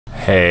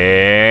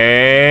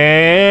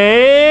Hey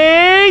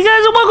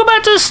guys, and welcome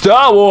back to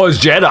Star Wars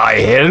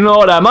Jedi Fallen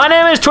Order. My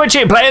name is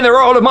Twitchi, playing the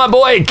role of my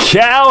boy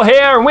Cal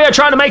here, and we are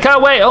trying to make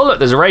our way. Oh look,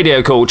 there's a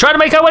radio call. Trying to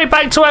make our way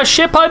back to our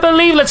ship, I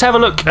believe. Let's have a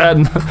look.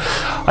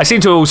 I seem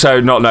to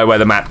also not know where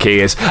the map key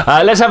is.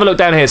 Let's have a look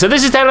down here. So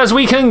this is telling us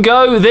we can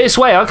go this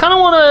way. I kind of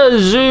want to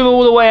zoom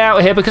all the way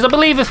out here because I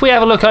believe if we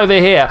have a look over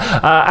here,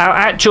 our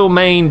actual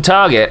main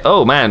target.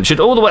 Oh man,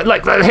 should all the way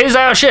like here's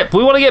our ship.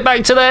 We want to get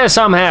back to there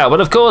somehow, but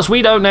of course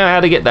we don't know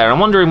how to get there. I'm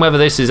wondering whether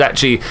this is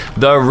actually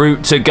the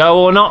route to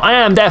go or not. I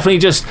am definitely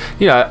just,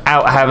 you know,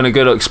 out having a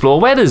good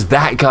explore. Where does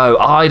that go?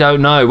 I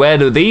don't know. Where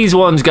do these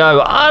ones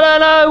go? I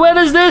don't know. Where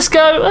does this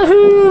go?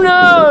 Who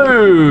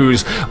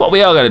knows? What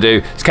we are going to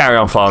do is carry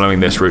on following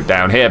this route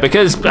down here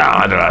because,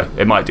 I don't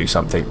know, it might do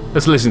something.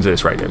 Let's listen to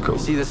this radio call.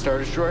 See the Star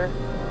Destroyer?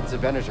 It's a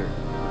Venator.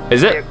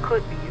 Is it? There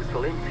could be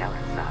useful intel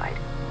inside.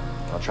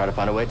 I'll try to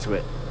find a way to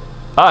it.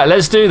 All right,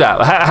 let's do that.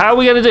 How are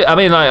we going to do? I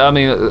mean,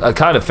 I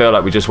kind of feel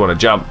like we just want to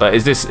jump, but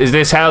is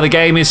this how the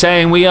game is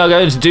saying we are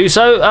going to do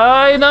so?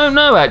 I don't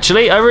know,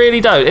 actually. I really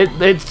don't.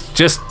 It's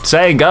just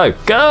saying go.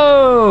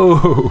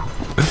 Go!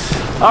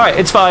 All right,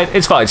 it's fine.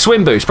 It's fine.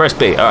 Swim boost, press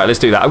B. All right, let's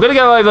do that. I'm going to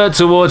go over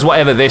towards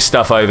whatever this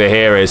stuff over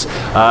here is.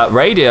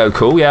 Radio,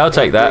 cool. Yeah, I'll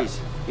take that.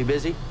 You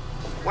busy?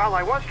 Well,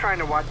 I was trying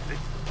to watch the,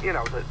 you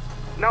know, the...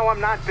 No,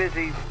 I'm not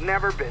busy.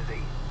 Never busy.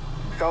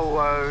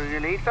 So, you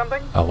need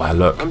something? Oh, wow,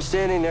 look. I'm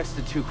standing next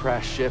to two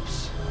crashed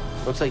ships.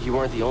 Looks like you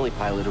weren't the only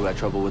pilot who had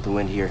trouble with the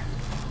wind here.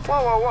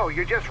 Whoa, whoa, whoa.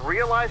 You're just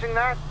realizing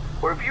that?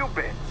 Where have you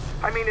been?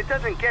 I mean, it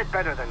doesn't get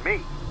better than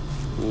me.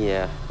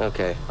 Yeah,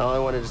 okay. All I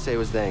wanted to say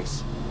was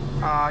thanks.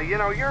 You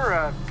know,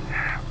 you're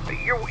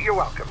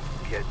welcome,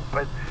 kid.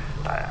 But,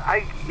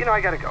 I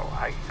gotta go.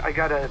 I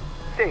gotta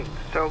think.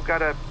 So,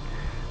 gotta...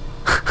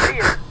 See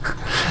ya.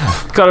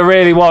 Gotta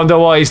really wonder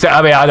what he's doing.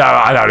 I mean,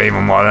 I don't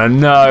even want to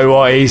know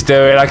what he's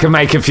doing. I can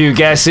make a few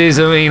guesses.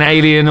 I mean,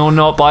 alien or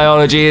not,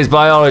 biology is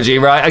biology,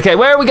 right? Okay,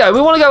 where are we going? We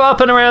want to go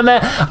up and around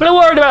there. I'm a little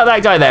worried about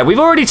that guy there. We've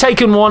already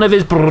taken one of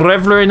his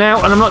brethren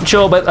out, and I'm not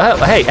sure, but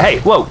hey,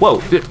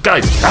 whoa,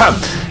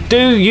 guys,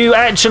 do you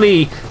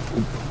actually,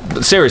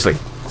 seriously?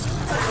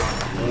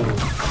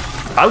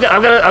 I'm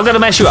gonna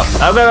mess you up.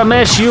 I'm gonna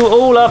mess you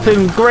all up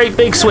in great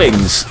big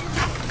swings.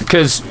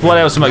 Because what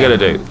else am I going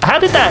to do? How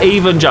did that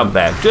even jump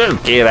there?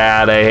 Get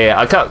out of here.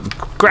 I can't...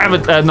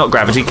 not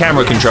gravity,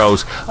 camera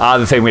controls are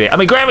the thing we need. I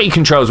mean, gravity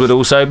controls would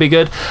also be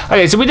good.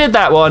 Okay, so we did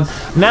that one.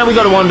 Now we've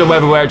got to wonder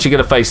whether we're actually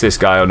going to face this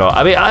guy or not.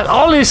 I mean,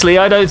 honestly,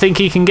 I don't think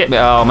he can get me.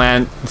 Oh,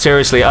 man.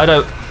 Seriously, I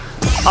don't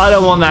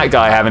want that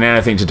guy having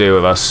anything to do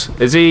with us.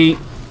 Is he...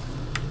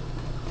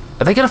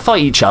 Are they going to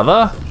fight each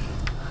other?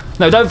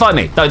 No, don't fight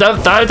me. No,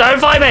 don't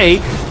fight me.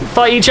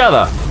 Fight each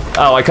other.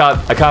 Oh, I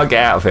can't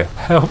get out of here.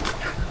 Help.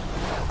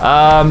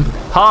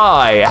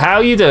 Hi, how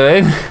you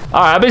doing?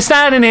 Alright, I've been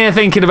standing here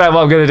thinking about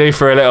what I'm going to do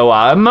for a little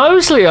while. And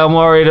mostly I'm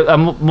worried,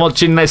 I'm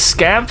watching this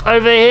scamp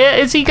over here.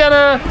 Is he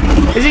gonna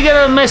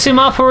mess him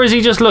up or is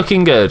he just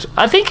looking good?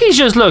 I think he's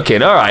just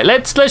looking. Alright,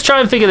 let's try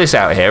and figure this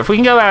out here. If we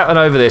can go out and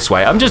over this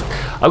way. I'm going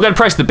to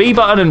press the B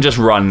button and just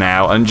run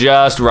now. And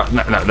just run.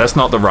 No, that's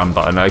not the run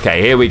button.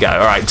 Okay, here we go.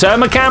 Alright,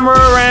 turn my camera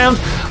around.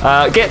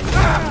 Get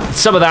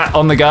some of that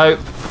on the go.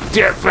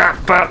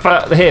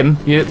 Him,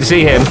 you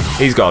see him,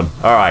 he's gone.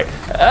 All right,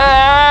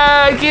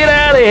 get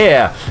out of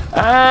here.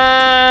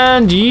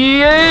 And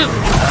you,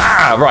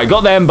 right,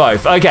 got them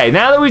both. Okay,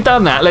 now that we've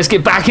done that, let's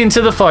get back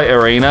into the fight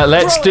arena.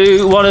 Let's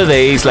do one of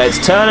these. Let's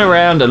turn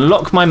around and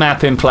lock my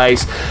map in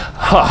place.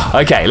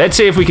 Okay, let's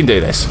see if we can do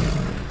this.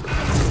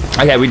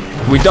 Okay, we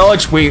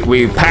dodge,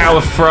 we power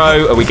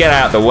throw, we get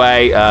out the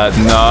way.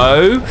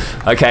 No.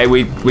 Okay,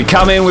 we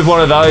come in with one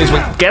of those. We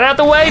get out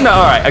the way. No.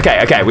 All right.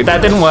 Okay.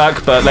 That didn't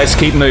work, but let's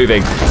keep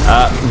moving.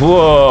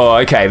 Whoa.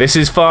 Okay, this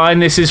is fine.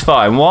 This is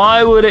fine.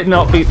 Why would it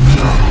not be?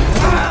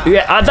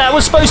 Yeah, that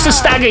was supposed to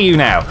stagger you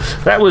now.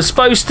 That was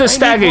supposed to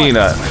stagger you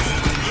now.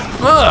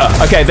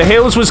 Okay, the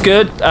hills was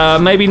good.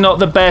 Maybe not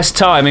the best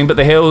timing, but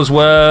the hills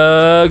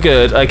were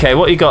good. Okay,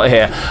 what you got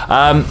here?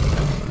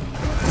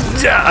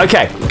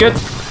 Okay, good.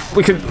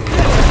 We can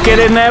get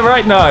in there,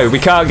 right? No, we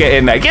can't get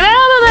in there. Get out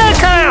of there,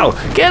 Kyle!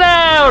 Get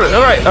out!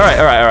 All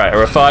right.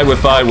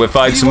 We're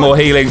fine. Some more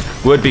healing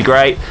would be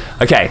great.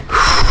 Okay.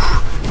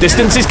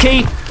 Distance is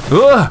key.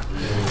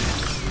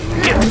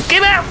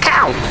 Get out,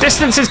 Kyle!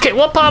 Distance is key.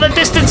 What part of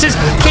distance is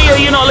key are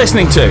you not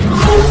listening to?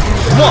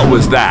 What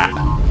was that?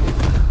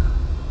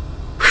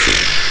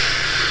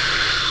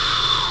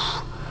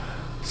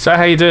 So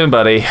how you doing,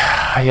 buddy?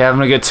 Are you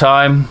having a good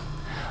time?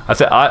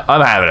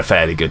 I'm having a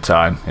fairly good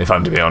time, if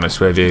I'm to be honest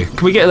with you.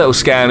 Can we get a little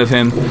scan of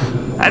him?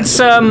 That's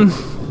I'm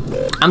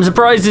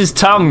surprised his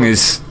tongue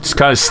is Just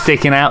kind of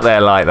sticking out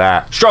there like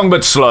that. Strong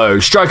but slow.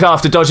 Strike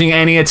after dodging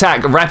any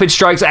attack. Rapid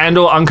strikes and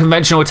or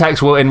unconventional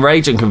attacks will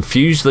enrage and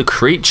confuse the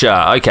creature.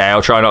 Okay,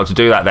 I'll try not to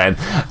do that then.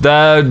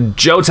 The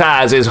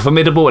Jotaz is a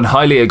formidable and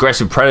highly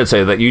aggressive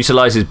predator that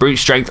utilizes brute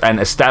strength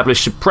and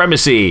established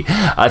supremacy.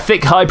 A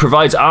thick hide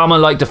provides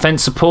armor-like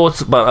defense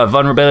support, but a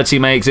vulnerability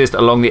may exist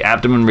along the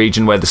abdomen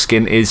region where the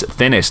skin is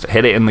thinnest.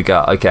 Hit it in the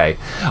gut. Okay.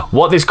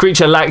 What this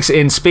creature lacks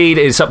in speed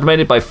is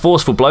supplemented by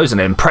forceful blows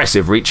and an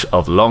impressive reach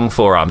of long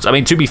forearms. I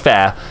mean, to be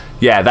fair,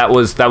 yeah, that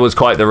was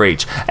quite the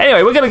reach.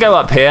 Anyway, we're going to go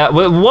up here.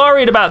 We're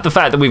worried about the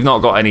fact that we've not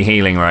got any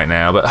healing right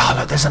now. But, oh,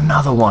 look, there's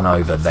another one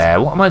over there.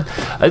 What am I...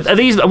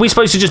 Are we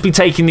supposed to just be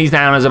taking these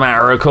down as a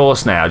matter of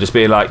course now? Just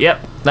being like,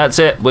 yep, that's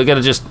it. We're going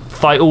to just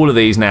fight all of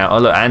these now. Oh,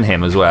 look, and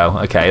him as well.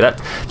 Okay,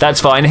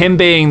 that's fine. Him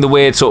being the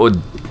weird sort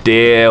of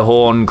deer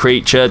horn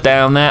creature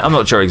down there. I'm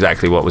not sure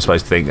exactly what we're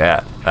supposed to think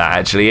that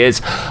actually is.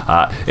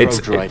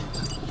 It's... droid.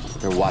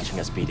 They're watching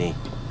us, BD.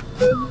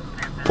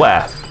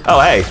 Where?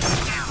 Oh, hey.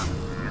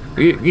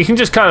 You can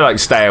just kind of like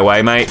stay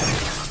away, mate.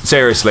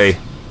 Seriously.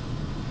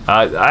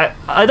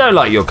 I don't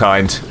like your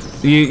kind.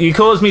 You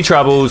cause me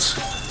troubles.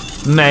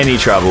 Many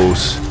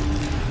troubles.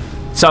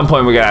 At some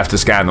point we're going to have to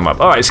scan them up.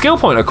 Alright, skill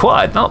point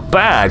acquired. Not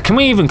bad. Can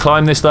we even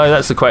climb this though?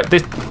 That's the question.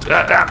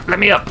 Let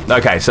me up.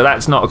 Okay, so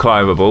that's not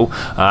climbable.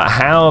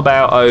 How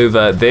about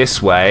over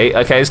this way?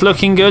 Okay, it's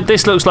looking good.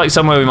 This looks like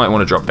somewhere we might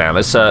want to drop down.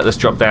 Let's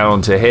drop down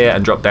onto here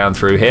and drop down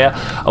through here.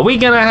 Are we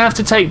going to have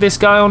to take this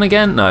guy on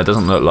again? No, it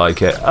doesn't look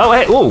like it. Oh,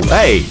 hey. Oh,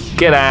 hey.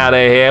 Get out of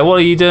here. What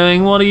are you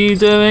doing? What are you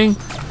doing?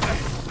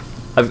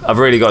 I've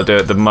really got to do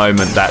it the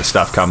moment that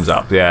stuff comes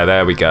up. Yeah,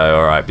 there we go.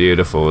 Alright,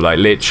 beautiful. Like,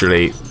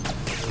 literally...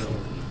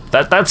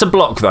 That's a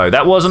block though.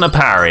 That wasn't a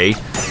parry.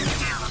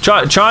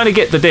 Trying to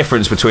get the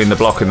difference between the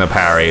block and the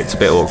parry. It's a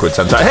bit awkward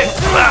sometimes.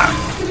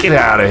 Hey, get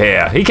out of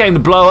here. He came to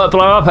blow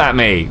up at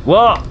me.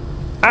 What?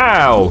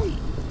 Ow.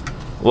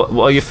 What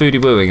are you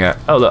foodie wooing at?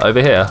 Oh look,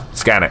 over here.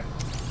 Scan it.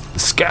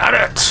 Scan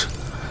it.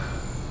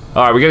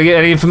 Alright, we're going to get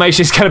any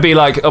information. It's going to be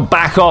like,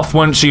 back off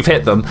once you've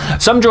hit them.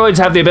 Some droids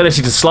have the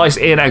ability to slice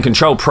in and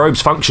control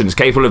probes' functions,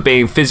 capable of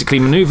being physically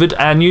maneuvered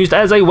and used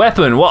as a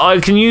weapon. What, I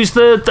can use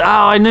the... Oh,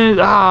 I knew...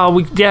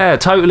 Oh, yeah,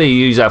 totally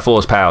use our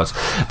force powers.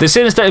 The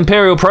sinister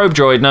Imperial probe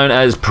droid, known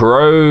as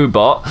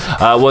Probot,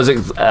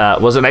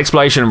 was an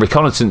exploration and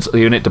reconnaissance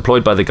unit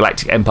deployed by the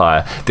Galactic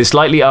Empire. This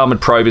lightly armoured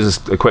probe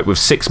is equipped with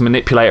 6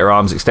 manipulator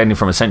arms extending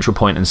from a central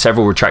point and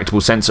several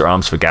retractable sensor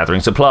arms for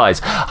gathering supplies.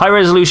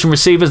 High-resolution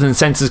receivers and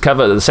sensors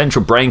cover the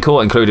central brain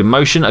core, including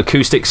motion,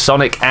 acoustic,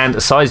 sonic,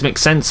 and seismic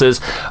sensors,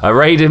 a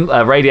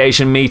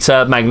radiation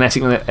meter,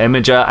 magnetic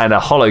imager, and a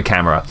holo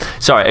camera.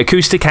 Sorry,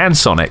 acoustic and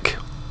sonic.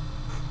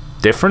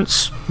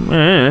 Difference?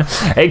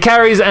 It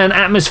carries an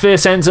atmosphere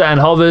sensor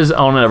and hovers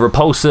on a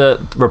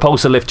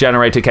repulsor lift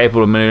generator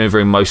capable of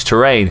maneuvering most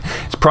terrain.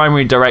 Its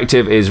primary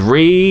directive is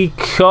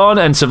recon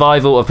and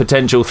survival of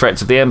potential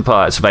threats of the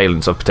Empire,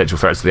 surveillance of potential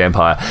threats of the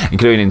Empire,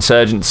 including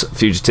insurgents,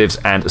 fugitives,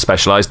 and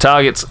specialized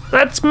targets.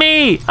 That's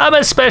me! I'm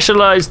a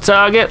specialized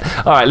target!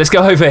 Alright, let's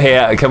go over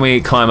here. Can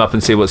we climb up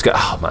and see what's going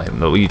on? Oh man,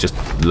 will you just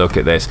look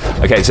at this.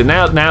 Okay, so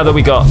now that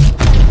we got...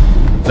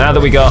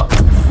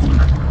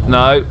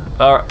 No.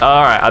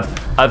 Alright,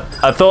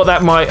 I thought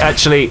that might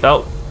actually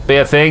be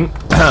a thing.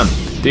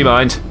 Do you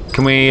mind?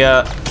 Can we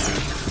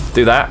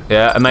do that?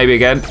 Yeah, and maybe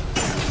again.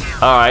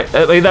 Alright,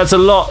 I mean, that's a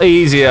lot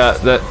easier.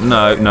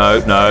 No.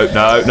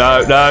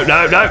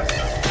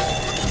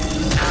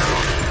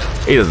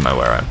 He doesn't know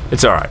where I am.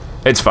 It's alright.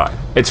 It's fine.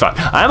 It's fine.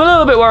 I'm a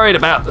little bit worried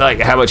about like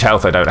how much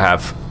health I don't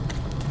have.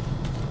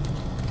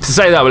 To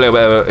say that a little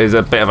bit is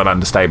a bit of an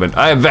understatement.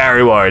 I am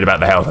very worried about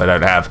the health I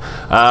don't have.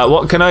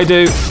 What can I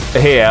do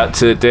here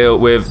to deal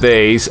with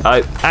these?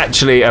 I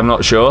actually am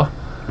not sure.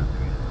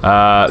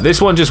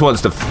 This one just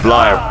wants to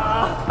fly.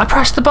 I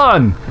pressed the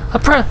button.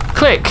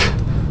 Click.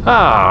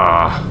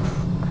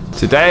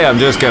 Today I'm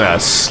just gonna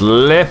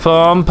slip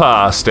on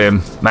past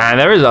him. Man,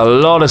 there is a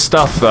lot of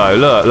stuff though.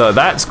 Look,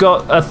 that's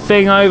got a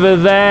thing over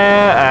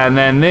there, and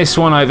then this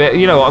one over there.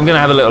 You know what? I'm gonna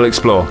have a little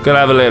explore.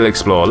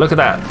 Look at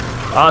that.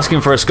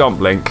 Asking for a scomp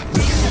link.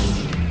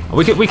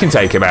 We can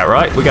take him out,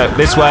 right? We go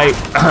this way.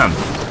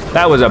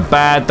 That was a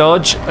bad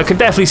dodge. I can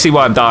definitely see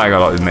why I'm dying a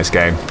lot in this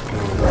game.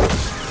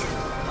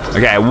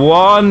 Okay,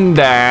 one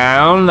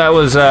down. That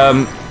was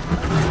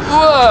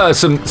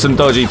some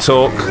dodgy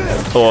talk,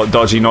 or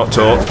dodgy not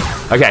talk.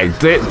 Okay,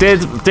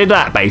 did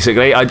that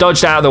basically. I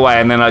dodged out of the way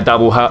and then I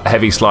double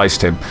heavy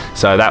sliced him.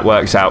 So that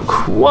works out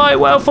quite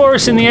well for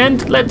us in the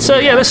end. Let's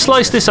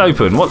slice this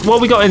open. What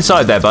we got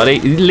inside there, buddy?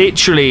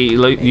 Literally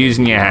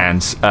using your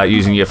hands,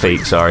 using your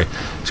feet. Sorry,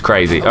 it's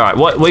crazy. All right,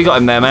 what you got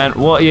in there, man?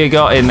 What you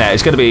got in there?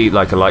 It's gonna be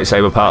like a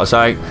lightsaber part or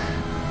something.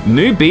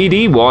 New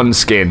BD1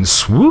 skin.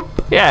 Swoop.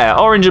 Yeah,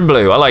 orange and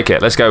blue. I like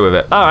it. Let's go with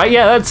it. All right,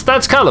 yeah,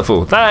 that's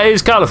colourful. That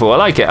is colourful. I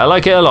like it. I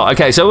like it a lot.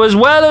 Okay, so as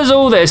well as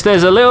all this,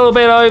 there's a little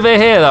bit over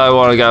here that I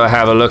want to go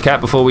have a look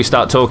at before we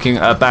start talking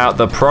about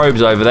the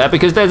probes over there,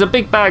 because there's a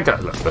big bad guy.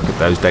 Look at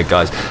those dead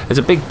guys. There's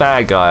a big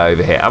bad guy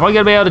over here. Am I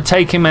going to be able to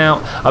take him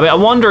out? I mean,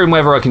 I'm wondering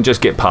whether I can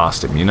just get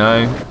past him, you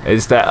know?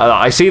 Is that...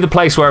 I see the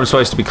place where I'm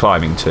supposed to be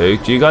climbing to.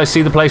 Do you guys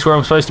see the place where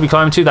I'm supposed to be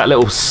climbing to? That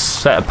little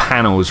set of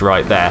panels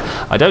right there.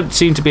 I don't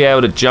seem to be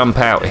able to jump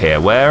out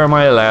here. Where am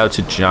I allowed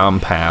to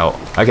jump out?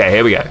 Okay,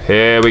 here we go.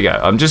 Here we go.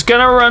 I'm just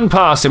gonna run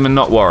past him and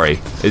not worry.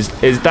 Is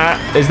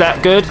that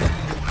good?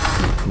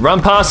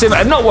 Run past him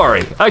and not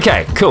worry.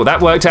 Okay, cool. That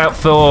worked out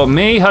for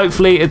me.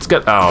 Hopefully it's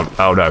good. Oh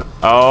no.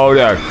 Oh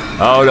no.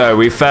 Oh no.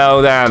 We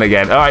fell down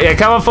again. All right, yeah,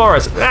 come on for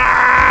us.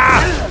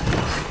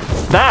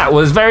 Ah! That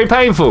was very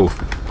painful.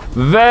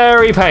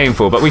 Very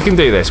painful, but we can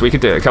do this. We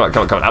can do it. Come on,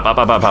 come on, come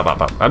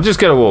on. Up. I'm just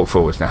gonna walk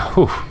forwards now.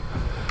 Whew.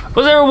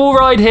 Was there a wall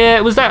ride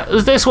here? Was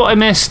this what I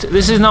missed?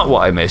 This is not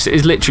what I missed. It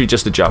is literally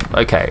just a jump.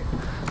 Okay.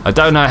 I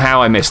don't know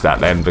how I missed that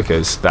then,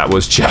 because that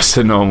was just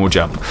a normal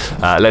jump.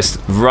 Let's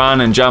run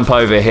and jump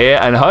over here,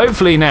 and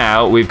hopefully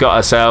now we've got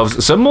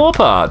ourselves some more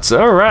parts.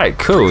 All right,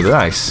 cool,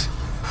 nice.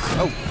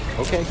 Oh,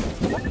 okay.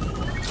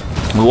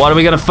 What are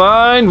we going to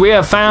find? We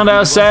have found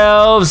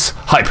ourselves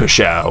Hyper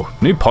Shell.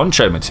 New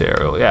poncho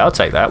material. Yeah, I'll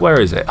take that.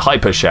 Where is it?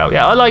 Hyper Shell.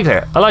 Yeah, I like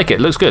it. I like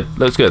it. Looks good.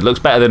 Looks good. Looks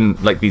better than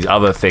like these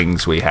other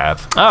things we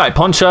have. All right,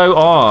 poncho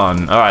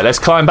on. All right, let's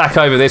climb back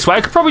over this way.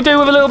 I could probably do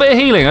with a little bit of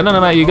healing. I don't know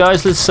about you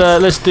guys.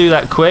 Let's do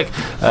that quick.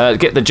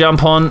 Get the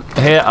jump on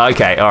here.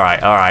 Okay. All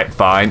right.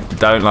 Fine.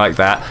 Don't like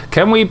that.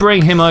 Can we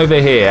bring him over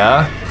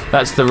here?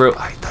 That's the rule.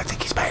 I don't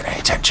think he's paying any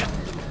attention.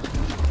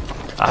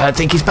 I don't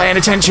think he's paying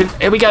attention.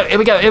 Here we go. All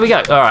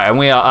right, and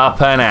we are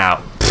up and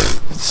out.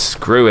 Pfft,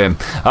 screw him.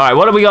 All right,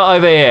 what have we got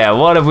over here?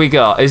 What have we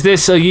got? Is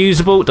this a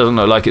usable? Doesn't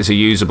look like it's a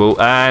usable.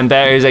 And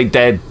there is a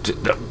dead...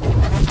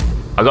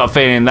 I got a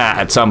feeling that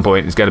at some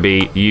point it's going to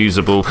be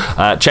usable.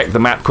 Check the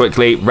map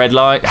quickly. Red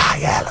line. Ah,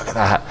 yeah, look at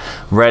that.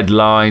 Red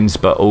lines,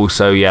 but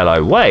also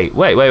yellow. Wait.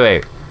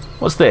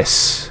 What's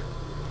this?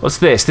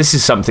 This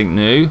is something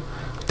new.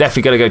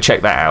 Definitely got to go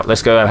check that out.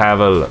 Let's go and have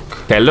a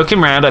look. Okay,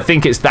 looking around, I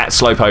think it's that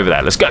slope over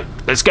there. Let's go.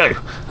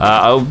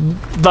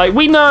 Like,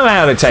 we know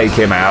how to take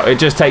him out. It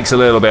just takes a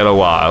little bit of a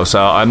while,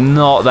 so I'm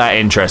not that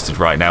interested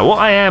right now. What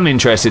I am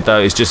interested,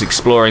 though, is just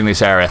exploring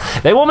this area.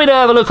 They want me to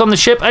have a look on the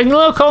ship, and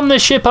look on the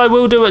ship I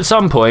will do at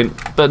some point,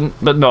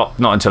 but not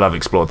until I've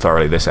explored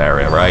thoroughly this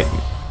area, right?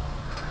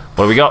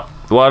 What have we got?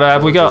 What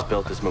have we got?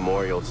 Built this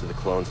memorial to the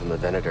clones and the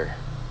Venator.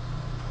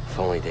 If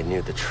only they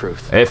knew the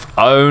truth. If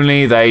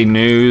only they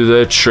knew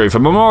the truth. A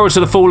memorial to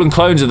the fallen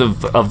clones of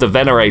the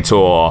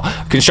Venerator.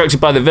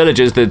 Constructed by the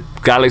villagers, the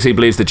galaxy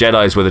believes the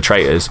Jedis were the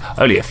traitors.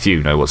 Only a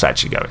few know what's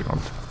actually going on.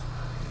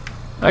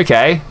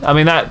 Okay, I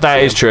mean, that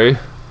is true.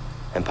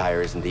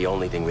 Empire isn't the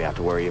only thing we have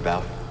to worry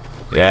about.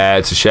 Yeah,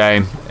 it's a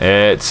shame.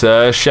 It's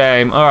a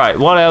shame. All right,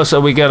 what else are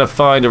we going to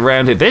find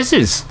around here? This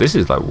is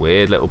like a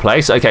weird little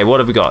place. Okay, what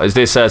have we got? Is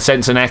this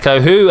Sense and Echo?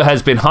 Who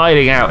has been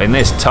hiding out in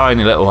this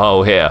tiny little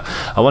hole here?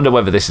 I wonder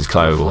whether this is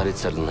climbable. Flooded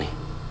suddenly.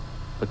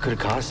 What could have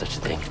caused such a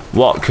thing?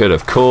 What could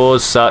have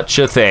caused such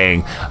a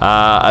thing?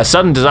 A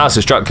sudden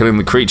disaster struck, killing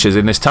the creatures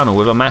in this tunnel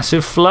with a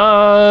massive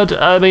flood.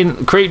 I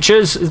mean,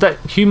 creatures? Is that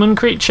human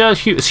creature?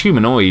 It's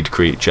humanoid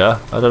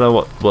creature. I don't know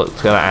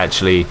what's going to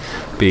actually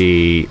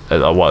be...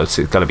 what's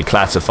it going to be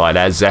classified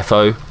as?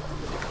 Zepho?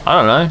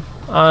 I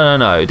don't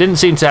know. It didn't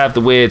seem to have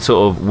the weird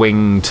sort of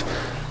winged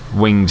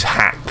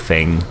hat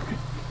thing.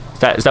 Is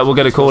that what we're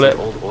going to call it?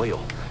 Old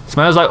oil.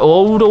 Smells like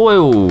old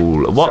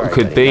oil. What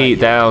could be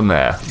down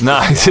there? No,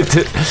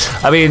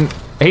 I mean,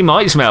 he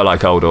might smell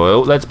like old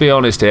oil. Let's be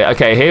honest here.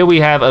 Okay, here we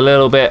have a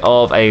little bit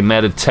of a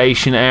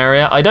meditation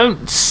area. I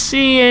don't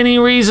see any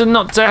reason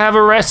not to have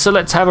a rest, so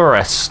let's have a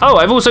rest. Oh,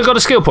 I've also got a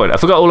skill point. I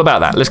forgot all about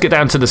that. Let's get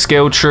down to the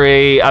skill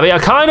tree. I mean, I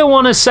kind of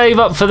want to save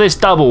up for this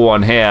double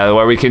one here,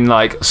 where we can,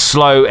 like,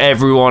 slow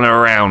everyone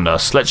around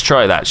us. Let's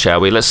try that, shall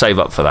we? Let's save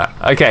up for that.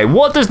 Okay,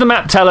 what does the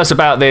map tell us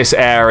about this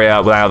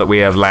area now that we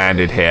have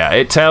landed here?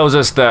 It tells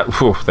us that,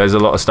 whew, there's a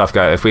lot of stuff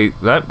going. If we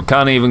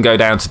can't even go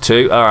down to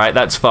 2. All right,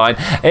 that's fine.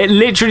 It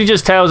literally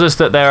just tells us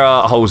that there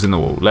are holes in the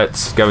wall.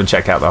 Let's go and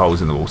check out the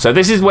holes in the wall. So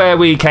this is where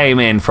we came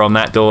in from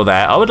that door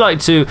there. I would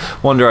like to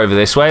wander over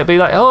this way. It'd be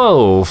like,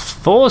 oh,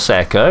 Force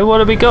Echo, what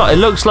have we got? It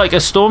looks like a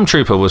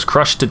stormtrooper was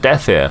crushed to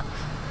death here.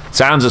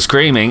 Sounds of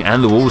screaming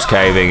and the walls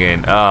caving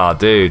in. Oh,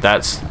 dude,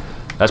 that's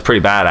pretty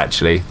bad,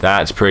 actually.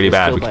 That's pretty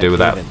bad. We could do with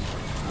that.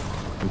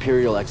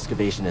 Imperial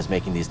excavation is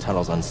making these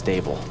tunnels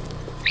unstable.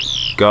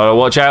 Gotta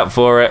watch out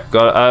for it.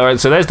 All right,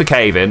 so there's the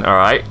cave-in. All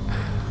right.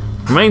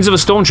 Remains of a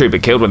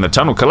stormtrooper killed when the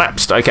tunnel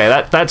collapsed. Okay,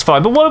 that's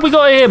fine. But what have we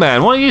got here,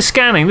 man? What are you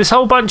scanning? This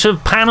whole bunch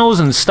of panels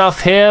and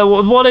stuff here.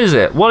 What is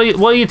it? What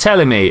are you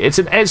telling me? It's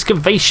an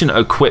excavation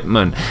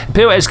equipment.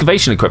 Imperial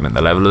excavation equipment.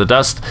 The level of the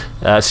dust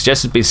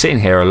suggests it's been sitting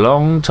here a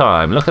long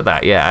time. Look at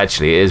that. Yeah,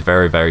 actually, it is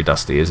very, very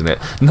dusty, isn't it?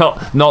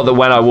 Not that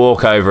when I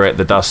walk over it,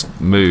 the dust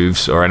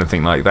moves or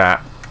anything like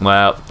that.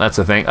 Well, that's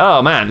the thing.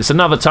 Oh, man, it's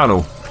another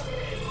tunnel.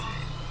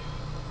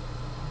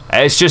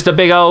 It's just a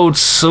big old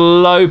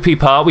slopey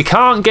part. We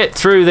can't get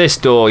through this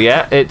door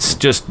yet. It's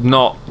just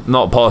not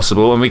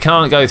possible, and we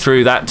can't go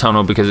through that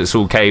tunnel because it's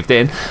all caved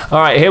in. All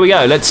right, here we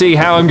go. Let's see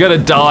how I'm gonna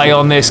die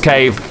on this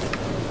cave.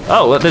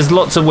 Oh, well, there's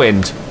lots of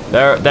wind.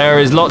 There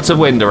is lots of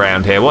wind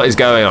around here. What is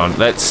going on?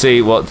 Let's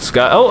see what's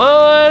going. Oh,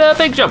 a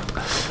big jump.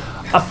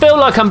 I feel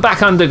like I'm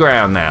back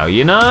underground now.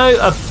 You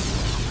know?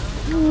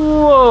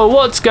 Whoa,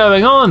 what's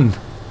going on?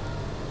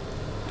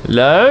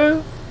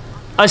 Hello?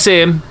 I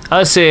see him.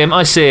 I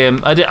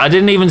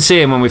didn't even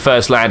see him when we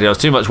first landed. I was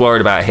too much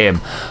worried about him.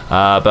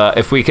 But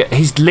if we could,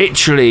 he's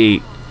literally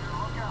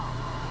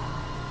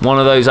one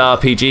of those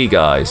RPG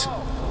guys.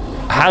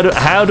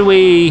 How do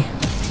we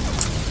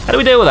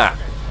deal with that?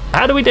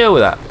 How do we deal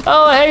with that?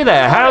 Oh, hey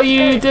there. How are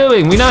you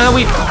doing? We know how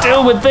we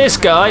deal with this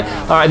guy.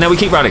 All right, now we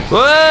keep running.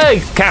 Whoa,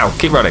 cow,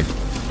 keep running.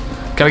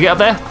 Can I get up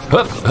there?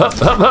 Hup, hup,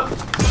 hup, hup.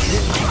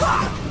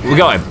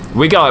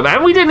 We got him,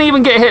 and we didn't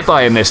even get hit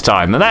by him this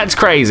time. Now that's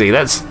crazy.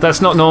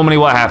 That's not normally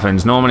what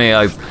happens. Normally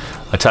I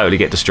totally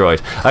get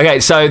destroyed. Okay,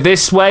 so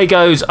this way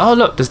goes. Oh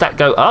look, does that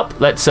go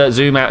up? Let's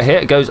zoom out here.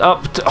 It goes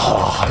up.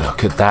 Oh,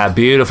 look at that,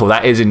 beautiful.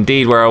 That is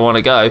indeed where I want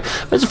to go.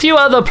 There's a few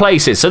other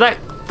places, so that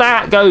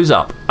goes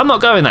up. I'm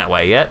not going that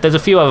way yet. There's a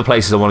few other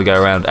places I want to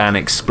go around and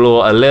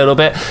explore a little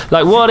bit.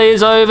 Like what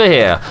is over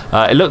here?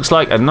 It looks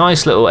like a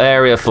nice little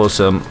area for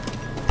some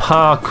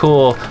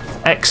parkour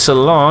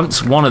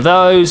excellence. One of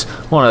those.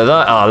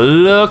 Oh,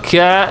 look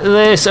at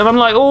this. And I'm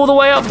like all the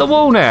way up the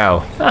wall now.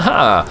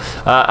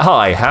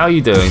 Hi, how are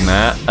you doing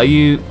there? Are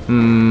you...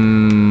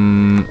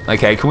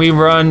 okay, can we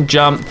run,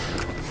 jump?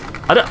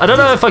 I don't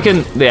know if I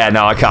can... Yeah,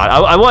 no, I can't.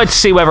 I wanted to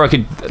see whether I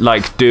could,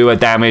 like, do a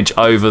damage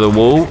over the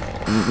wall.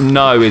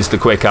 No is the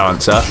quick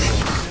answer.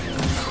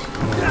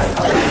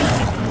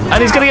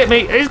 And he's going to get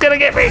me. He's going to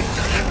get me.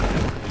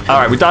 All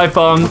right, we dive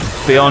bomb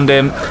beyond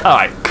him. All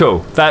right, cool.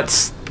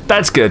 That's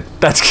good.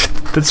 That's good.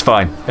 That's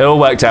fine. It all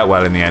worked out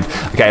well in the end.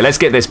 Okay, let's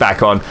get this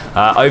back on.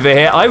 Over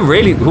here, I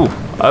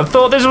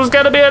thought this was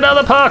going to be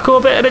another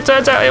parkour bit, and it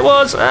turns out it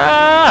was.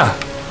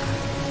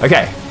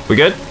 Okay, we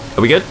good?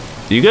 Are we good?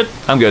 Are you good?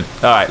 I'm good.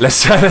 All right,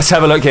 let's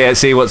have a look here,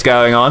 see what's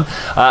going on.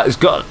 It's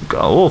got an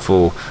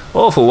awful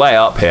way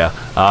up here.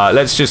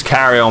 Let's just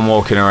carry on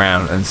walking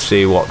around and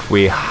see what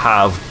we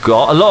have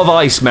got. A lot of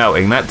ice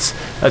melting. That's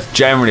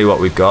generally what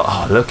we've got.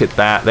 Oh, look at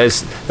that.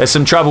 There's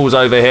some troubles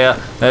over here.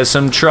 There's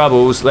some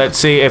troubles. Let's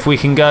see if we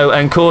can go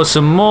and cause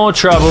some more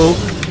trouble.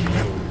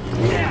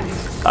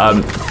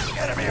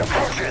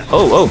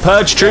 Oh,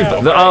 purge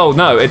trooper. Oh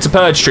no, it's a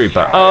purge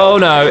trooper. Oh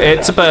no,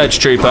 it's a purge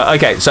trooper.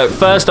 Okay, so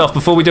first off,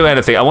 before we do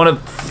anything, I want to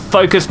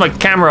focus my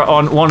camera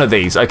on one of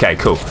these. Okay,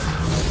 cool.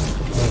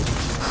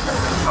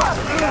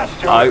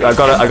 I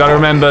gotta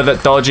remember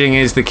that dodging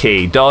is the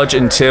key. Dodge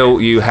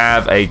until you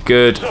have a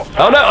good...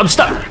 Oh no, I'm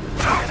stuck.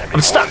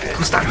 I'm stuck.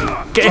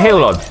 Get a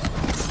heal on.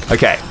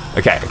 Okay.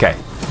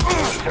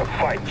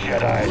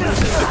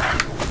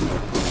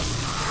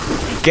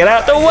 Get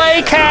out the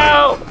way,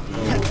 cow.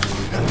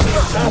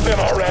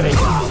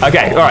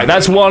 Okay, all right,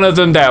 that's one of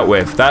them dealt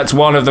with.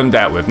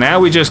 Now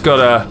we just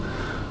gotta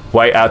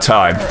wait our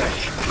time.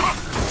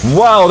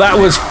 Whoa, that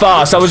was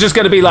fast. I was just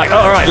gonna be like,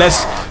 all right,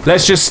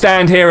 let's just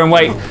stand here and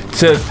wait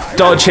to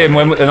dodge him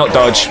when not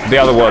dodge the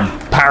other one,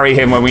 parry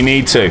him when we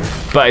need to.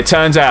 But it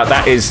turns out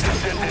that is.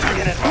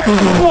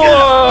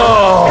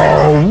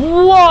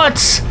 Whoa!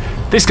 What?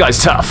 This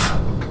guy's tough.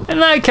 In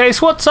that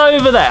case, what's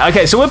over there?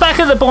 Okay, so we're back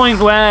at the point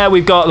where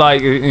we've got,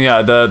 like, you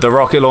know, the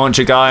rocket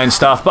launcher guy and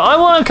stuff, but I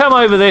want to come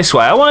over this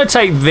way. I want to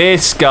take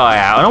this guy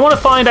out, and I want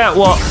to find out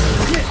what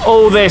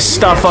all this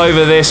stuff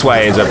over this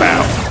way is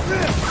about.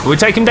 Will we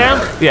take him down?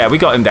 Yeah, we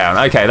got him down.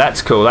 Okay,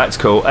 that's cool.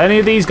 Any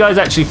of these guys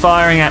actually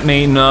firing at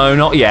me? No,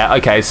 not yet.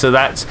 Okay, so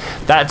that's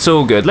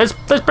all good. Let's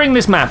bring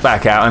this map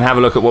back out and have a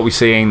look at what we're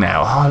seeing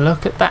now. Oh,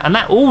 look at that. And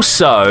that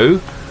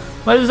also...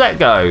 Where does that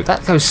go?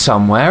 That goes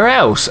somewhere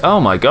else. Oh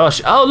my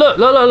gosh. Oh, look.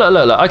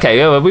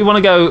 Okay, we want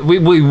to go.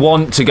 We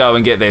want to go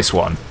and get this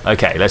one.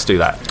 Okay, let's do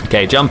that.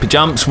 Okay, jumpy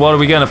jumps. What are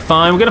we going to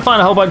find? We're going to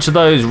find a whole bunch of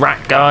those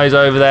rat guys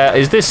over there.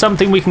 Is this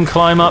something we can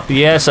climb up?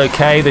 Yes,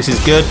 okay, this is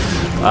good.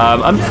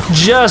 I'm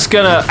just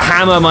going to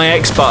hammer my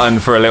X button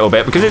for a little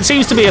bit because it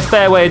seems to be a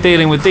fair way of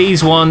dealing with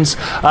these ones.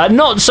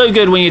 Not so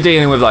good when you're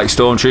dealing with like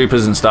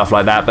stormtroopers and stuff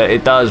like that, but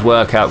it does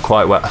work out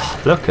quite well.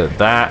 Look at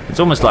that.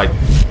 It's almost like,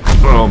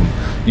 boom.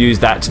 Use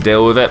that to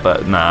deal with it,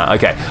 but nah.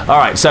 Okay, all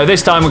right, so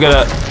this time we're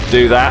gonna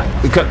do that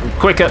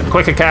quicker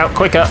cow,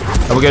 quicker,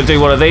 and we're gonna do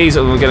one of these,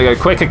 and we're gonna go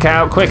quicker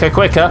cow, quicker,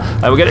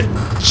 and we're gonna...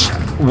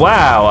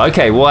 Wow,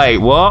 okay, wait,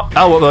 what?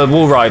 Oh, well, the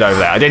wall ride over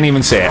there. I didn't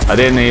even see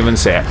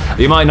it.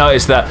 You might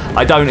notice that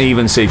I don't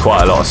even see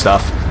quite a lot of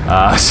stuff,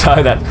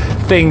 so that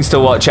things to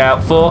watch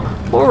out for.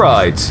 Wall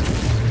rides.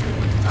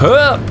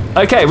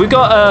 Okay, we've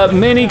got a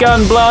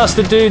minigun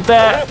blaster dude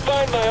there.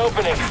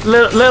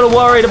 Little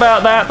worried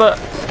about that, but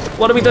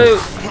what do we do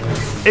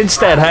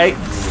instead, hey?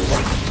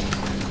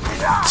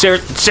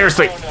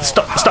 Seriously,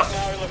 stop.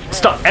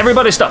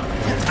 Everybody stop. The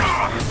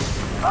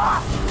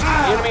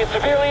enemy is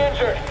severely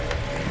injured.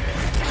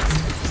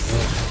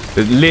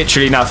 There's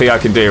literally nothing I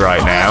can do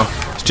right now.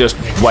 just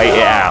wait it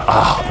out.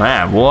 Oh,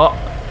 man, what?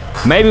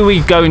 Maybe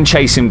we go and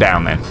chase him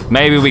down then.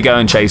 Maybe we go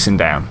and chase him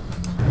down.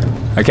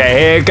 Okay,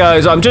 here it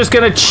goes. I'm just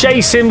going to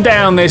chase him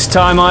down this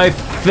time, I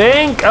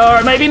think. All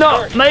right, maybe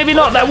not. Maybe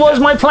not. That was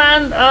my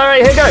plan. All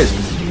right, here goes.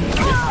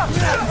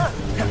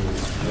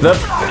 The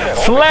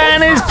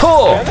plan is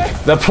poor.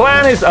 The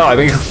plan is... Oh, I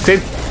mean,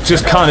 did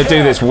just kind of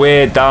do this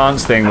weird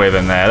dance thing with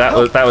him there.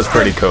 That was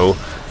pretty cool.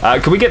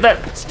 Can we get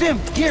that? Stim,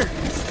 here.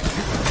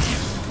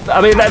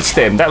 I mean, that's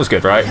Stim. That was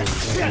good, right?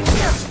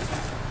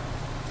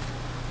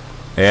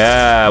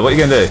 Yeah, what are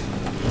you going to do?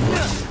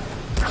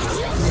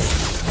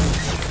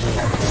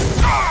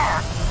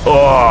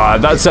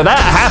 Oh, so that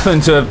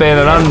happened to have been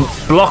an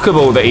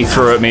unblockable that he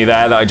threw at me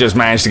there that I just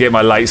managed to get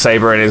my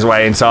lightsaber in his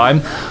way in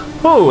time.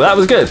 Oh, that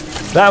was good.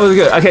 That was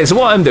good. Okay, so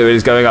what I'm doing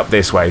is going up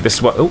this way. This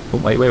is what... Oh,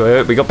 wait.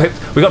 We got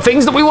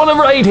things that we want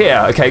to raid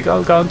here. Okay,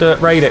 go and do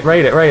it. Raid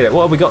it.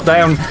 What have we got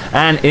down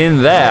and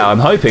in there? I'm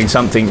hoping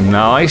something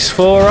nice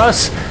for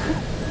us.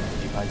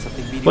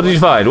 What did you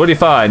find? What did you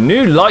find?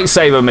 New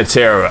lightsaber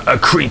material.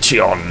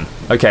 Accretion.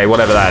 Okay,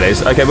 whatever that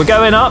is. Okay, we're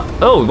going up.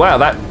 Oh, wow,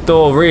 that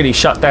door really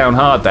shut down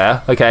hard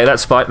there. Okay,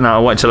 that's fine. No, I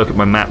want to look at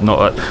my map,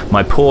 not at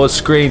my pause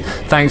screen.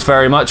 Thanks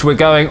very much. We're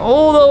going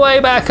all the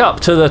way back up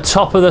to the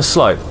top of the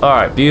slope. All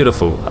right,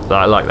 beautiful.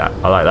 I like that.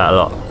 I like that a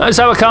lot.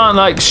 So I can't,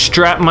 like,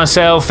 strap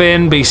myself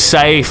in, be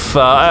safe.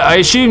 I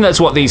assume that's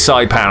what these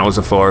side panels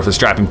are for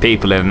strapping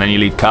people in, and then you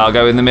leave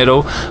cargo in the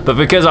middle. But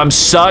because I'm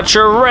such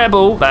a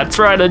rebel, that's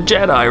right, a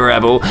Jedi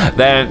rebel,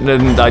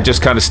 then I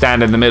just kind of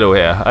stand in the middle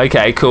here.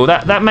 Okay, cool.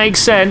 That makes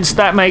sense.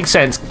 That makes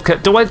sense.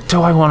 Do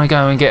I want to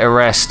go and get a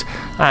rest?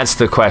 That's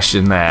the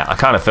question there. I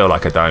kind of feel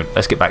like I don't.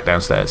 Let's get back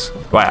downstairs.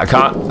 Right,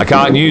 I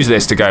can't use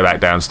this to go back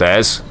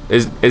downstairs.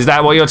 Is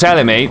that what you're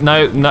telling me?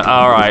 No.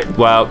 All right.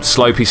 Well,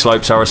 slopey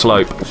slopes are a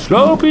slope.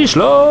 Slopey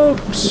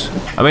slopes.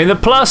 I mean, the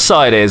plus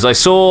side is I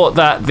saw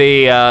that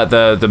the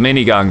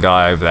minigun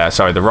guy over there,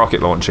 sorry, the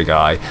rocket launcher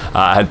guy,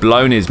 had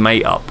blown his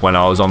mate up when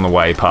I was on the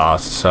way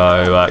past.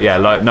 So yeah,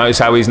 notice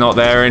how he's not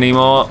there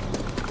anymore.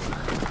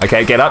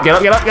 Okay, get up.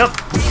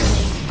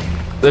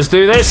 Let's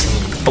do this.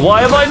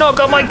 Why have I not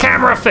got my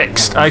camera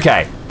fixed?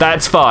 Okay,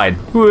 that's fine.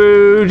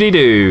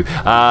 Woo-dee-doo.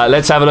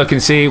 Let's have a look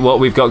and see what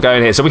we've got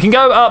going here. So we can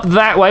go up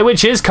that way,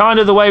 which is kind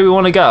of the way we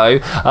want to go.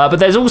 But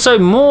there's also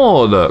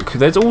more, look.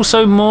 There's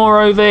also more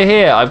over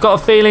here. I've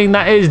got a feeling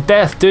that is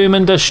death, doom,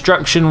 and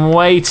destruction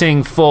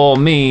waiting for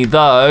me,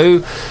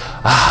 though.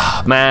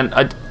 Man,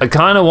 I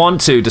kind of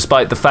want to,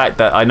 despite the fact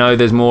that I know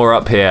there's more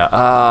up here.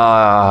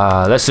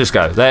 Let's just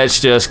go. Let's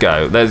just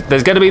go.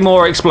 There's going to be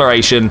more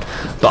exploration,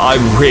 but I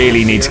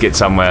really need to get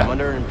somewhere. I'm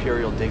under an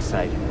Imperial dig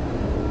site.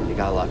 You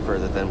got a lot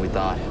further than we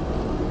thought.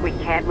 We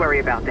can't worry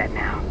about that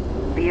now.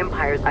 The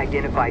Empire's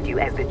identified you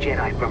as the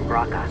Jedi from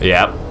Bracca.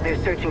 Yep.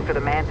 They're searching for the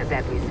Mantis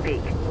as we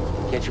speak.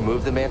 Can't you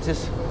move the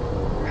Mantis?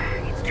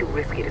 It's too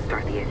risky to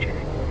start the engine.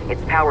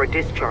 Its power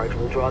discharge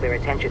will draw their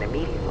attention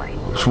immediately.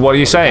 So what are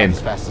you saying?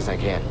 As fast as I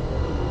can.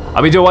 I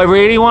mean, do I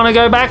really want to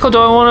go back, or do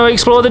I want to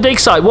explore the dig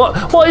site?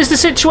 What is the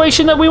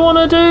situation that we want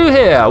to do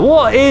here?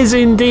 What is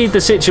indeed the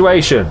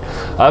situation?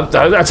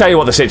 I'll tell you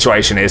what the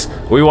situation is.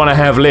 We want to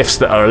have lifts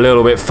that are a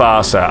little bit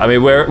faster. I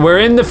mean, we're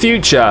in the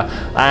future,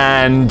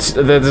 and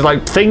there's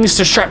like things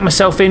to strap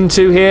myself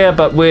into here,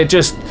 but we're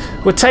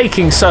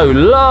taking so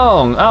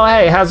long. Oh,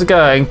 hey, how's it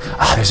going?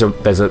 Oh,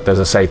 there's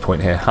a save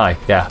point here. Hi,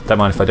 yeah, don't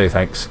mind if I do,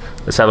 thanks.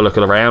 Let's have a look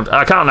around.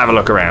 I can't have a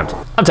look around.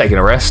 I'm taking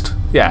a rest.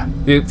 Yeah,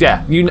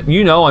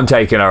 you know I'm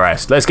taking a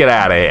rest. Let's get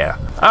out of here.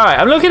 All right,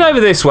 I'm looking over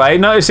this way,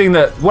 noticing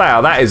that,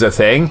 wow, that is a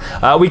thing.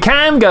 We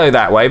can go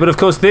that way, but of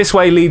course this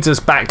way leads us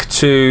back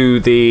to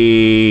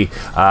the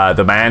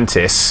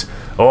Mantis.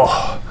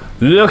 Oh,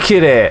 look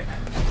at it.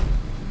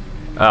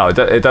 Oh,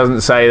 it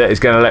doesn't say that it's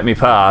going to let me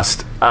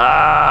past.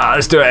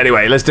 Let's do it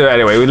anyway.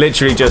 We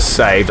literally just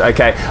saved.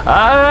 Okay,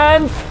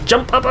 and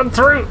jump up and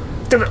through.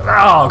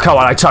 Oh, come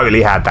on, I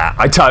totally had that.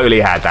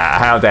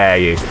 How dare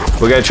you?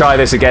 We're going to try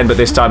this again, but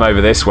this time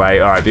over this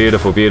way. All right,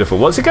 beautiful.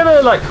 What's it going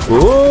to like?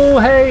 Ooh,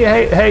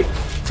 hey.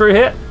 Through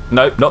here?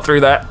 Nope, not through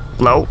that.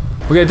 No.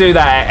 We're going to do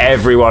that at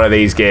every one of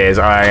these gears,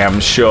 I am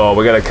sure.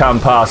 We're going to come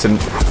past and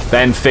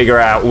then figure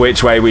out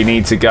which way we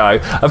need to go.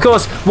 Of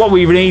course, what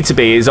we need to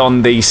be is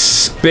on the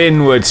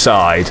spinward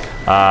side.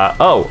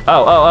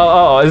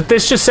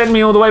 This just sent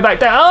me all the way back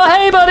down. Oh,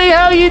 hey, buddy,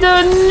 how are you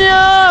doing?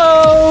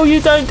 No,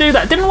 you don't do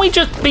that. Didn't we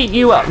just beat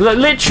you up?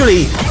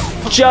 Literally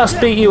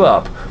just beat you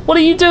up. What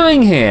are you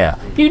doing here?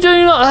 You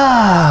do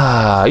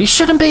not... you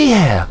shouldn't be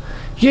here.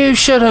 You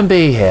shouldn't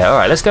be here. All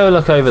right, let's go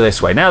look over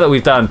this way. Now that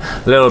we've done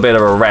a little bit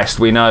of a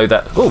rest, we know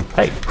that... Oh,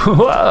 hey.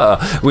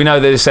 We know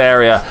that this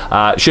area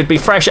should be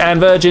fresh and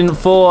virgin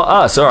for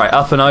us. All right,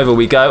 up and over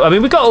we go. I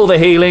mean, we've got all the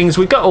healings.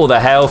 We've got all the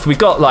health. We've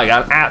got, like,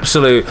 an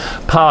absolute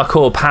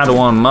parkour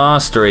Padawan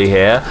mastery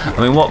here. I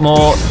mean, what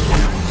more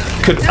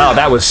could... Oh,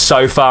 that was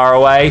so far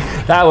away.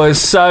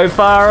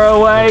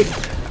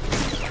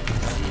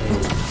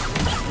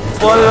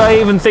 What did I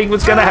even think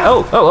was going to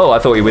happen? Oh, I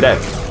thought he was dead.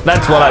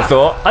 That's what I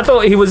thought. I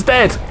thought he was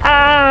dead.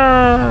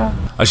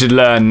 I should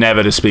learn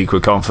never to speak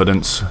with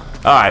confidence. All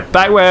right,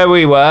 back where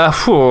we were.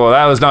 Whew,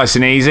 that was nice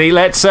and easy.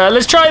 Let's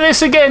try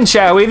this again,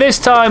 shall we? This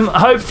time,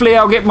 hopefully,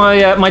 I'll get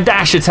my my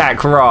dash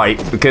attack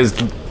right because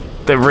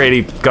they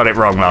really got it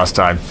wrong last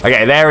time.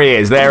 Okay, there he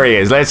is. There he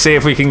is. Let's see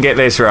if we can get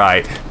this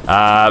right.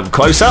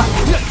 Closer.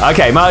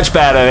 Okay, much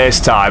better this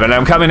time. And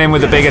I'm coming in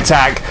with a big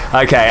attack.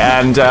 Okay,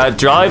 and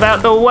drive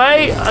out the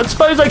way. I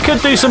suppose I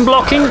could do some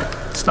blocking.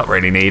 It's not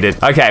really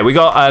needed. Okay, we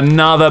got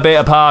another bit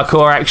of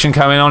parkour action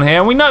coming on here.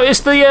 And we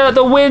noticed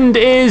the wind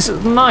is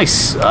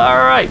nice. All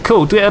right,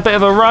 cool. Get a bit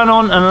of a run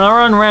on and a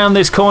run around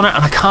this corner.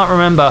 And I can't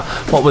remember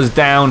what was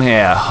down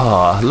here.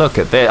 Oh, look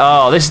at this.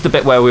 Oh, this is the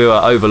bit where we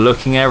were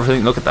overlooking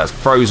everything. Look at that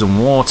frozen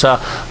water,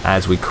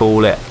 as we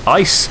call it,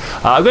 ice.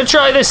 I'm going to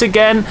try this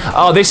again.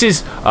 Oh, this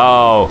is...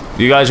 Oh,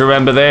 you guys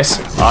remember this?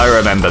 I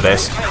remember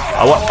this.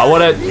 I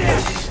want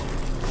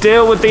to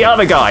deal with the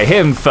other guy,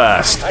 him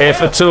first,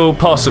 if at all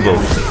possible.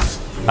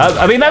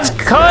 I mean, that's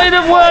kind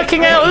of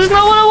working out. This is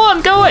not what I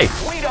want. Go away.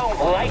 We don't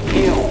like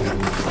you.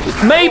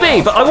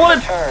 Maybe, but I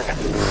want to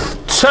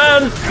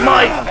turn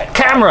my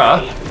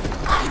camera.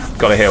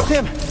 Got a heal.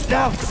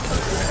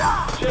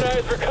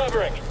 Jedi's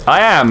recovering.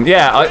 I am,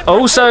 yeah. I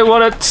also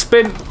want to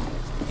spin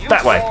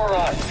that way.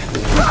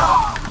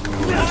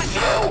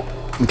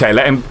 Okay,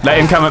 let him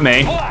come at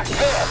me.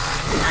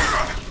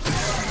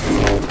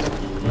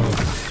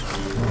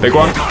 Big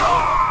one.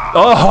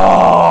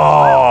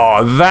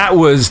 Oh, that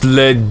was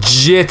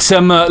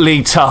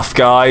legitimately tough,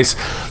 guys.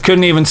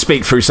 Couldn't even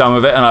speak through some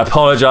of it, and I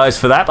apologise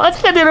for that, but I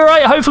think I did it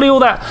right. Hopefully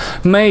all that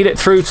made it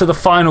through to the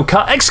final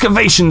cut.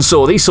 Excavation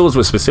saw. These swords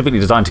were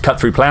specifically designed to cut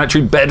through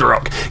planetary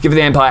bedrock, giving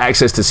the Empire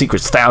access to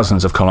secrets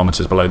thousands of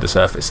kilometres below the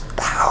surface.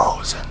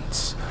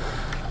 Thousands.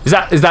 Is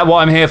that what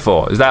I'm here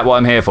for? Is that what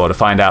I'm here for, to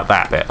find out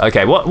that bit?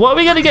 Okay, what are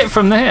we going to get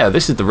from here?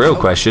 This is the real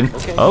question.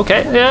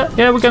 Okay, yeah,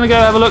 we're going to go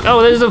have a look.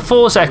 Oh, there's a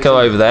Force Echo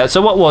over there.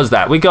 So what was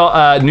that? We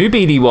got new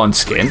BD1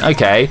 skin.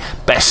 Okay,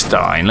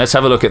 Bestine. Let's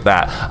have a look at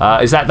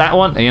that. Is that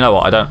one? You know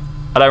what? I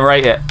don't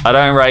rate it. I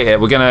don't rate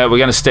it. We're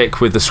gonna stick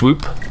with the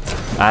swoop.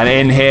 And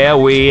in here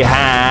we have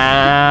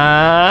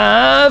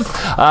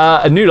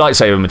a new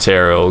lightsaber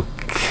material.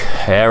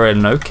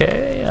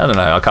 Karanoke? I don't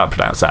know. I can't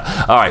pronounce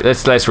that. All right,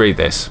 let's read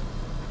this.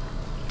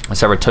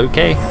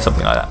 Saratoke?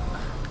 Something like that.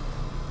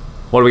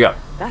 What do we got?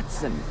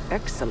 That's an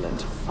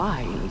excellent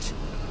find.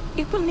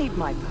 It will need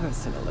my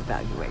personal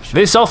evaluation.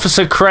 This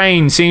Officer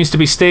Crane seems to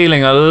be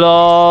stealing a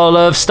lot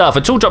of stuff.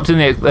 It's all dropped in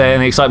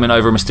the excitement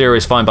over a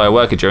mysterious find by a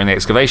worker during the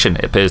excavation.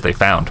 It appears they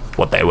found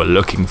what they were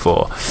looking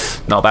for.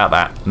 Not about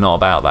that. Not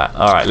about that.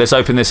 All right, let's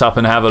open this up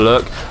and have a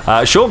look.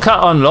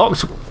 Shortcut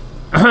unlocked.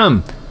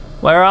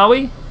 Where are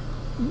we?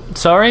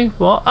 Sorry,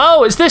 what?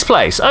 Oh, it's this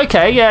place.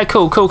 Okay, yeah,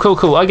 cool.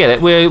 I get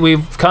it.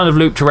 We've kind of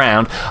looped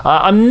around.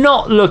 I'm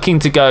not looking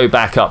to go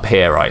back up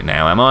here right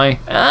now, am I?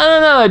 I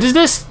don't know.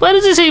 Where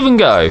does this even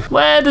go?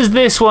 Where does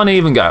this one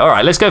even go? All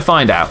right, let's go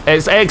find out.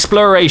 It's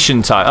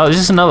exploration time. Oh, is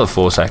this another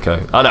Force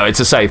Echo? Oh no, it's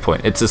a save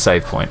point. It's a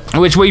save point,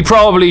 which we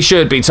probably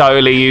should be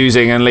totally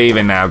using and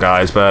leaving now,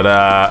 guys. But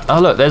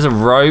oh look, there's a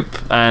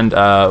rope and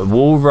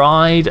wall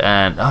ride,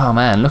 and oh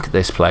man, look at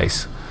this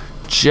place.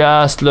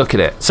 Just look at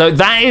it. So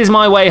that is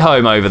my way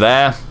home over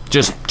there.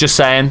 Just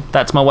saying,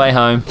 that's my way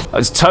home.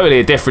 It's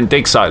totally a different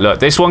dig site. Look,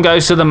 this one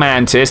goes to the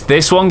Mantis.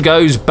 This one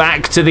goes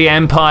back to the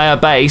Empire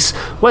base.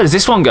 Where does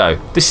this one go?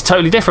 This is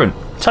totally different.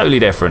 Totally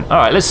different. All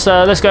right, let's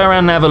go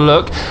around and have a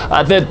look.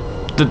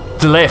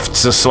 The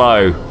lifts are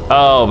slow.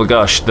 Oh my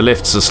gosh, the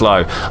lifts are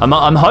slow.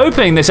 I'm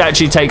hoping this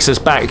actually takes us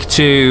back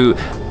to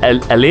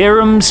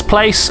Elirum's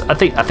place. I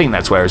think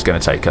that's where it's going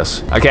to take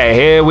us. Okay,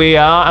 here we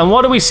are. And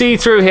what do we see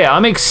through here?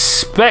 I'm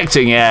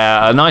expecting,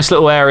 yeah, a nice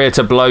little area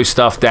to blow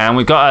stuff down.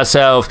 We've got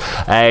ourselves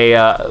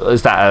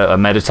is that a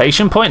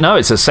meditation point? No,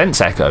 it's a sense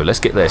echo. Let's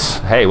get this.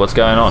 Hey, what's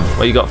going on?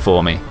 What you got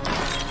for me?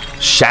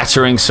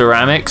 Shattering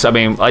ceramics? I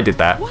mean, I did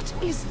that. What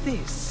is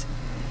this?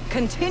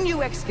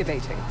 Continue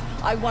excavating.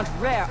 I want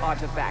rare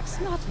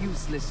artifacts, not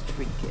useless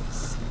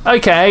trinkets.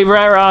 Okay,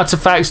 rare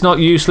artifacts, not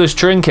useless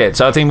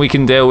trinkets. I think we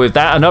can deal with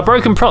that. And a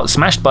broken prop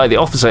smashed by the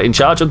officer in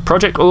charge of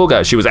Project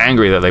Augur. She was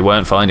angry that they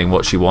weren't finding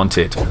what she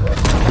wanted.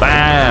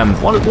 Bam!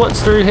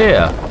 What's through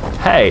here?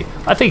 Hey,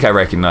 I think I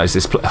recognise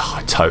this place. Oh,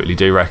 I totally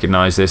do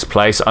recognise this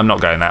place. I'm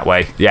not going that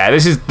way. Yeah,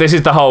 this is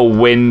the whole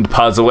wind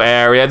puzzle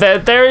area.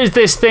 There is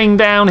this thing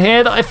down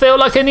here that I feel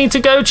like I need to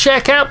go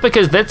check out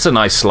because that's a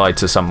nice slide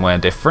to somewhere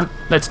different.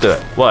 Let's do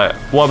it. What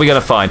are we going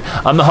to find?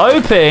 I'm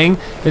hoping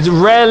it's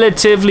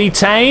relatively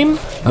tame.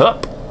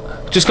 Up.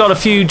 Just got a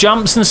few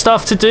jumps and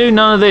stuff to do.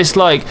 None of this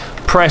like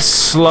press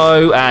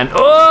slow and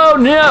oh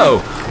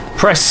no!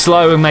 Press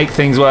slow and make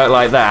things work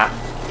like that.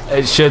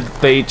 It should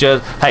be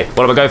just, hey,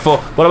 what am I going for?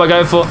 What am I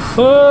going for?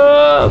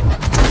 Oh!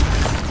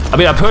 I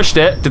mean, I pushed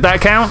it. Did that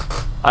count?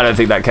 I don't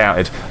think that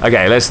counted.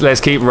 Okay, let's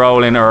keep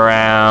rolling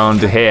around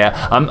here.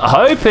 I'm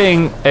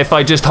hoping if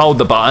I just hold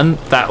the button,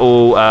 that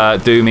will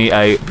do me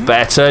a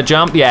better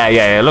jump.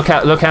 Yeah. Look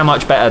how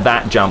much better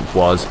that jump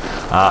was.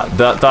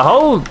 The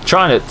whole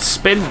trying to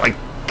spin my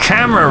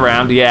camera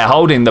around, yeah,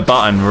 holding the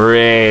button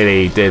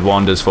really did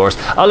wonders for us.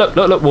 Oh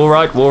look, wall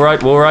ride.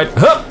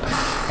 Hup!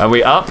 And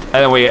we up, and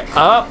then we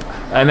up,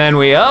 and then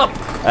we up,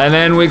 and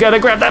then we gotta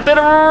grab that bit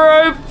of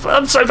rope.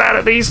 I'm so bad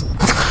at these.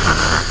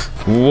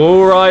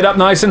 Wall ride up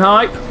nice and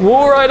high.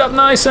 Wall ride up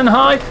nice and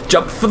high.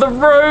 Jump for the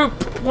rope.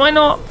 Why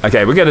not?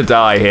 Okay, we're gonna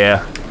die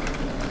here.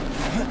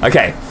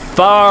 Okay,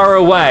 far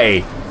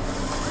away.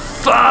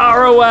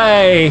 Far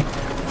away.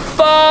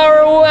 Far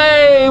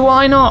away.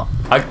 Why not?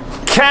 I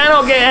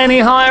cannot get any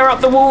higher up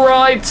the wall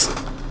rides.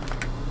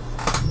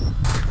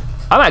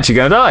 I'm actually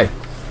gonna die.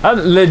 I'm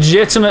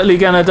legitimately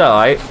gonna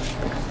die.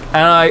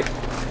 And I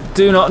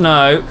do not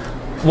know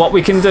what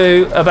we can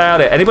do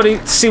about it. Anybody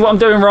see what I'm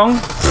doing wrong?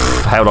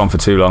 Held on for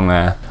too long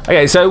there.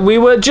 Okay, so we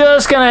were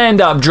just gonna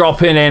end up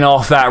dropping in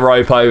off that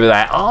rope over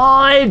there.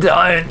 I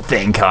don't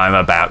think I'm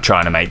about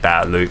trying to make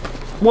that loop.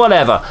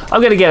 Whatever,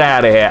 I'm gonna get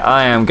out of here.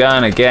 I am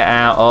gonna get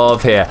out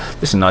of here.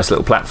 This is a nice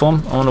little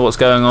platform. I wonder what's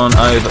going on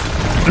over.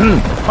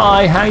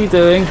 Hi, how you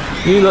doing?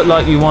 You look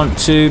like you want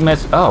to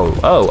mess. Oh,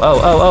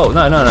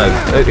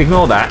 no.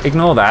 Ignore that,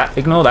 ignore that,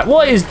 ignore that.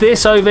 What is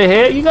this over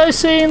here? You guys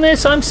seeing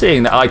this? I'm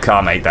seeing that. I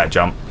can't make that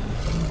jump.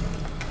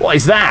 What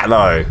is that,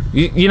 though?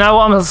 You know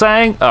what I'm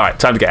saying? All right,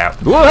 time to get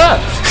out.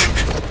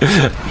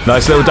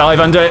 Nice little dive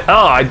under it.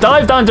 Oh, I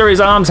dived under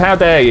his arms. How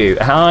dare you?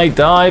 I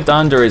dived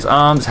under his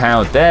arms.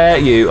 How dare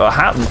you?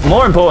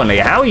 More importantly,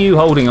 how are you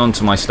holding on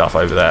to my stuff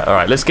over there? All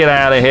right, let's get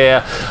out of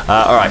here.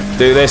 All right,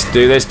 do this,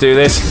 do this, do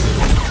this.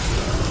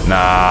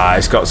 Nah,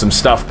 it's got some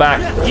stuff back.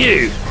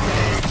 You!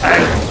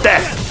 And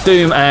death,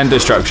 doom, and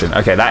destruction.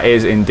 Okay, that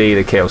is indeed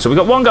a kill. So we've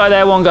got one guy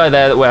there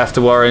that we have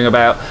to worry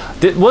about.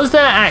 Was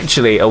there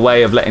actually a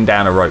way of letting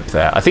down a rope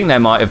there? I think there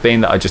might have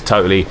been that I just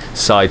totally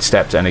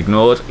sidestepped and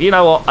ignored. You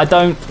know what? I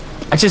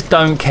just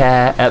don't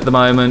care at the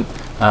moment.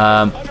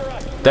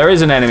 There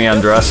is an enemy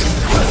under us.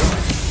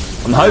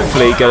 I'm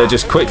hopefully going to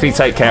just quickly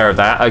take care of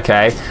that.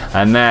 Okay,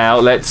 and now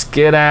let's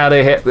get out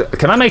of here.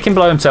 Can I make him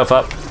blow himself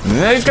up?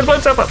 No, he's going to blow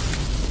himself up.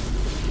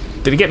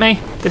 Did he get me?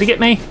 Did he get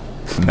me?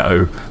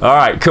 No. All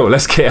right, cool.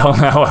 Let's get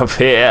on now up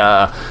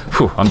here.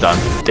 Whew, I'm done.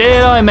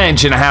 Did I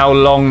mention how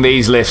long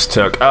these lifts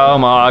took? Oh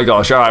my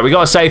gosh. All right, we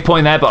got a save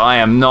point there, but I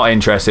am not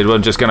interested. We're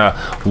just going to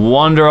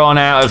wander on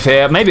out of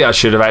here. Maybe I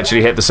should have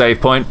actually hit the save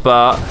point,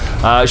 but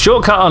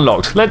shortcut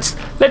unlocked. Let's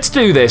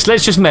do this.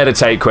 Let's just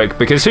meditate quick,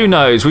 because who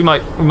knows? We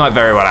might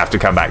very well have to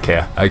come back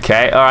here.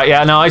 Okay. All right.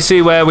 Yeah. No, I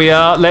see where we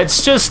are.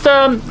 Let's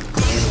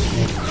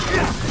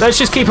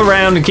just keep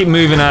around and keep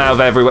moving out of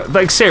everywhere.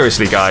 Like,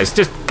 seriously, guys,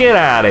 just get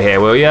out of here,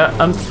 will ya?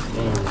 I'm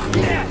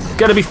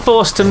gonna be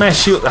forced to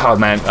mess you. Oh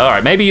man. All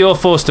right, maybe you're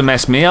forced to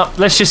mess me up.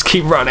 Let's just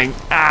keep running.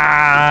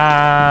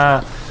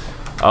 Ah.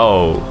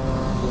 Oh.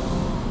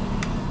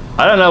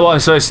 I don't know what I'm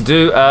supposed to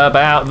do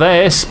about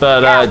this,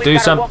 but do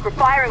something. We're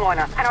firing on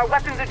us, and our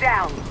weapons are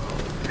down.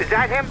 Is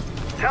that him?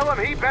 Tell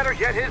him he better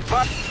get his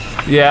butt.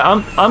 Yeah,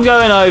 I'm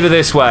going over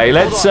this way.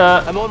 Let's.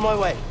 I'm on my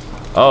way.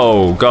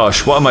 Oh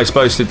gosh, what am I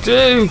supposed to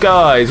do,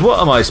 guys? What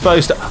am I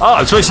supposed to? Oh,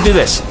 I'm supposed to do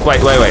this.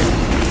 Wait.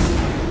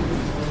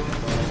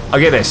 I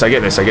get this. Go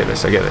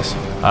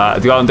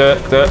on, do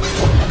it.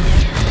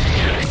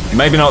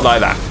 Maybe not like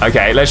that.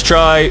 Okay, let's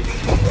try.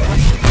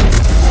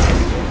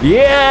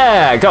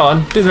 Yeah, go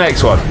on, do the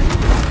next one.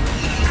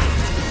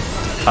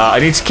 I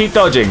need to keep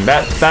dodging.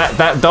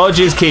 That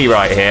dodge is key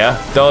right here.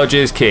 Dodge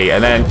is key,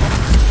 and then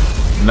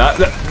no,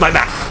 like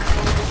that.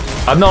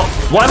 I'm not.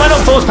 Why am I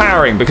not force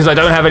powering? Because I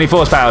don't have any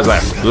force powers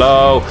left.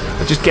 Low.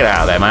 Just get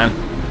out of there, man.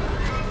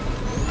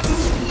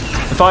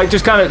 If I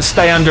just kind of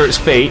stay under its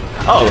feet.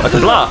 Oh, I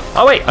can blast.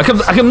 Oh wait, I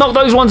can knock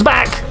those ones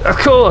back. Of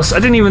course, I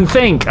didn't even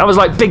think. I was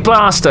like, big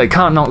blaster.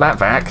 Can't knock that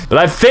back. But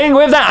I think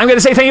with that, I'm going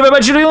to say thank you very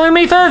much for joining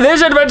me for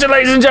this adventure,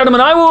 ladies and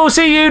gentlemen. I will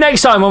see you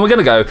next time when we're going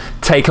to go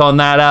take on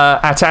that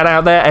AT-AT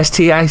out there,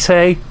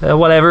 STAC,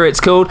 whatever it's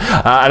called.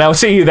 And I'll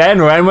see you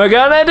then when we're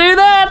going to do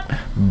that.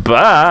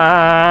 Bye.